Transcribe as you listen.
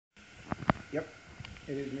Yep,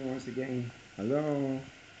 it is me once again. Hello,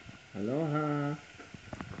 aloha,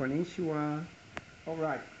 konnichiwa. All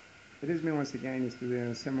right, it is me once again. It's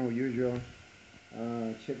the same old usual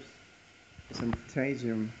chips, some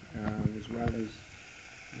potassium, as well as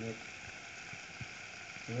what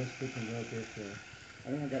the rest we can go there for.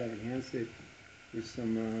 I think I gotta enhance it with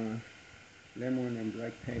some lemon and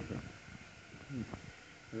black pepper. It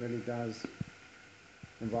really does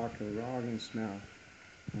evoke a roaring smell.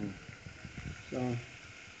 Mm. So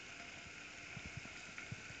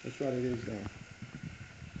that's what it is though.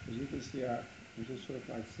 As you can see, I'm just sort of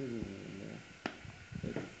like sizzling in there.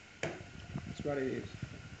 But that's what it is.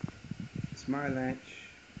 It's my lunch.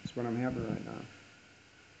 It's what I'm having right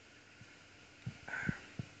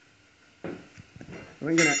now.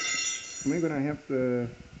 We're gonna, we're gonna have the.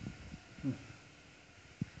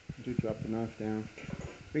 Just drop the knife down.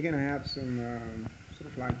 We're gonna have some sort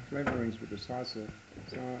of like flavorings with the salsa.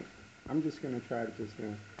 So I'm just gonna try to just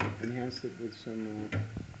enhance it with some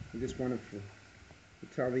this wonderful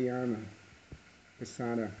Italiano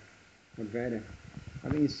passata with Veda. I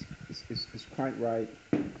think it's quite right.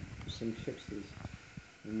 Some chipsies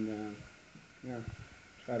and yeah,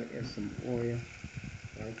 try to add some oil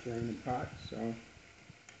right there in the pot. So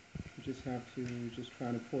you just have to just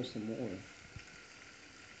try to pour some oil.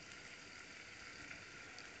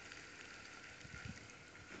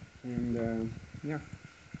 And yeah,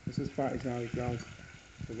 this is far as how it goes.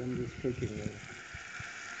 So I'm just cooking it.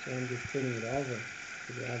 So I'm just turning it over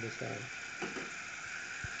to the other side.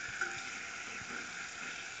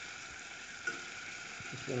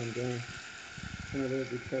 That's what I'm doing. And a little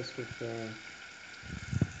bit test of the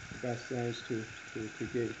best size to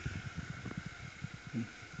get.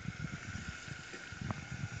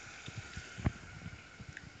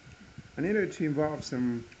 I needed to involve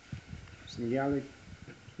some garlic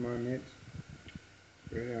to my mix.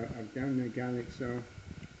 I've done the garlic, so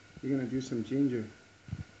we're gonna do some ginger.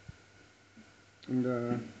 And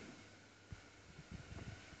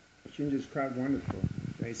ginger is quite wonderful.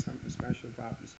 There's something special about this